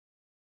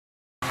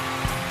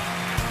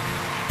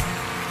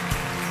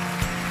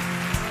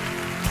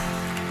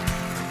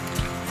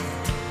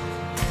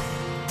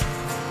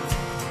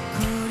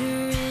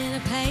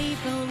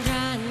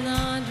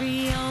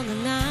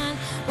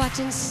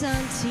Watching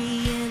sun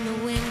tea in the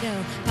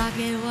window,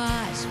 pocket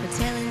watch for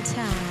telling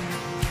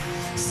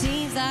time.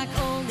 Seems like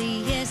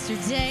only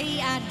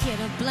yesterday I'd get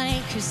a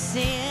blank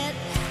cassette,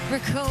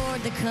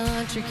 record the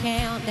country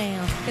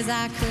countdown, 'cause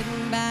I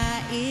couldn't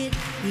buy it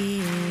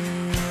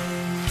yet.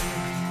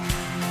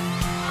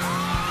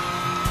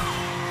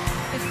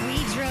 If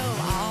we drove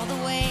all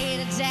the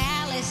way to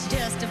Dallas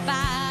just to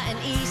buy an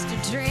Easter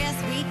dress,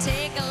 we'd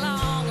take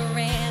along a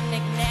Rand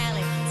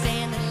McNally,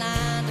 stand in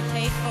line to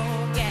pay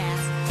for gas.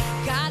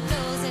 God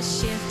knows that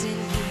shifting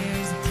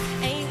gears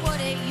ain't what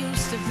it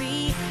used to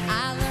be.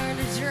 I learned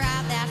to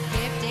drive that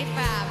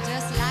 55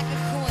 just like a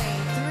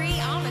queen, 3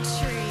 on a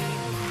tree.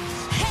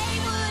 Hey,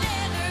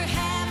 whatever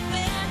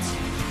happened to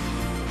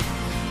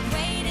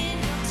waiting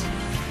your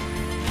turn,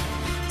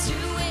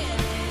 doing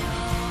it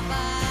all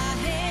by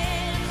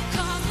hand?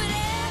 'Cause when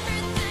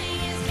everything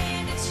is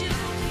handed to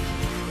you,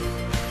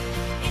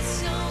 it's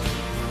only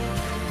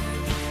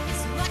worth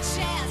as much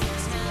as the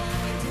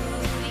time you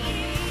put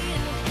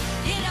in.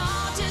 It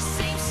all just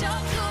seems so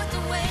good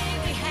the way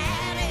we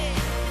had it,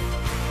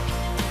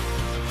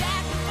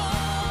 back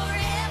before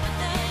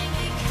everything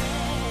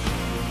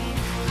became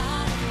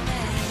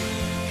automatic.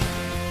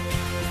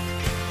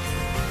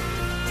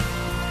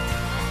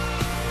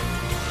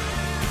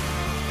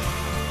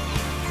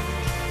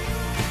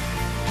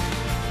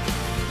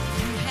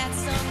 You had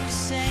something to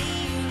say,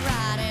 you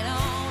write it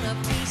on a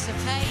piece of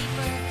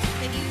paper,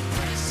 then you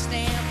put a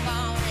stamp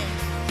on it,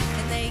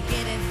 and they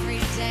get it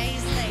 3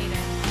 days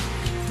later.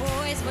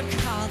 Boys would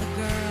call the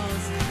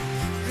girls,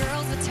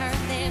 girls would turn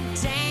them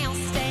down.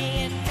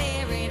 Staying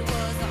married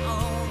was the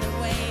only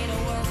way to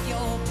work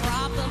your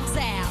problems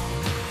out.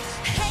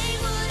 Hey,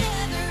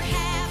 whatever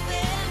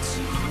happened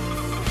to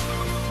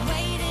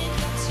waiting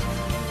your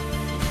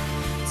turn,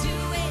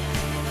 doing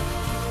it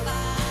all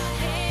by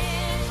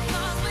hand?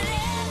 'Cause when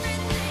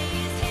everything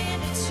is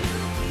handed to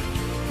you,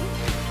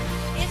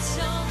 it's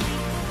only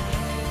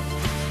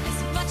worth as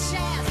much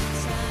as the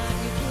time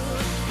you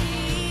put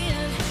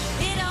in.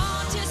 It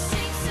all just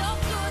seems so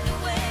good the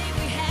way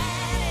we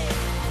had it,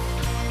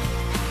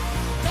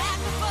 back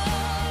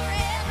before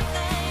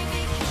everything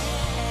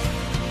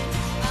became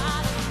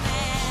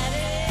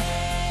automatic.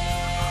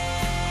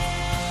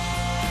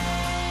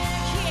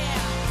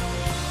 Yeah,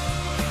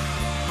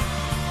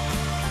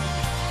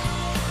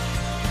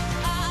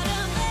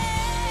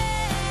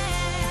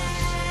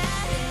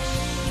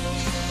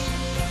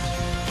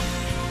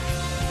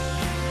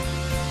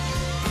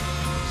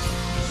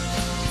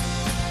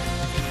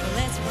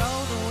 let's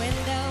roll the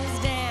windows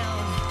down,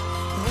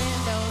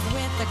 windows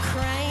with the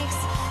cranks.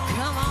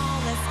 Come on,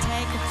 let's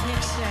take a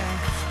picture,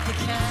 the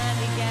kind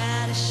you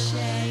gotta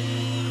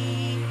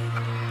shake.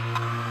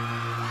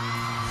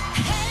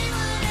 Hey,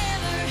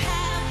 whatever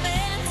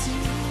happened to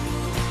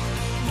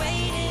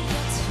waiting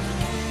your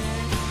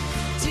turn,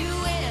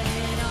 doing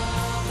it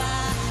all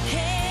by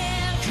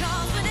hand?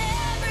 'Cause when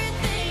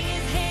everything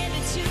is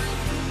handed to you,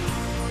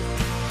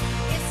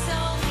 it's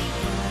only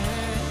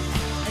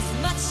worth as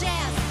much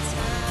as the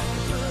time you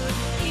put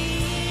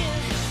in.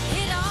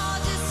 It all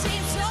just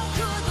seems so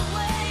good the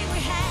way we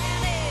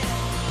had it,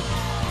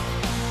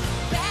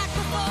 back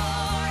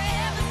before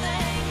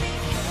everything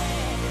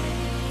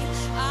became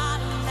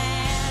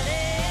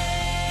automatic.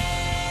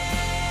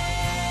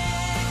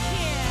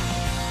 Yeah.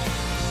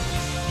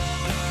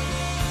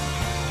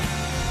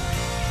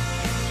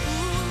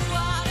 Ooh,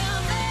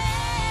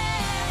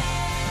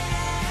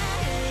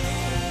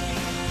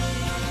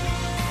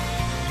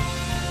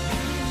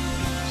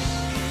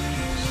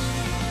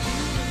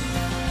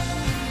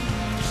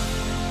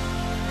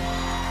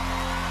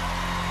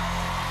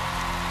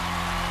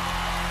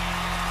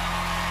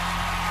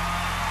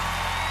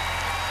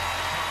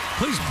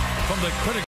 Please, from the critics.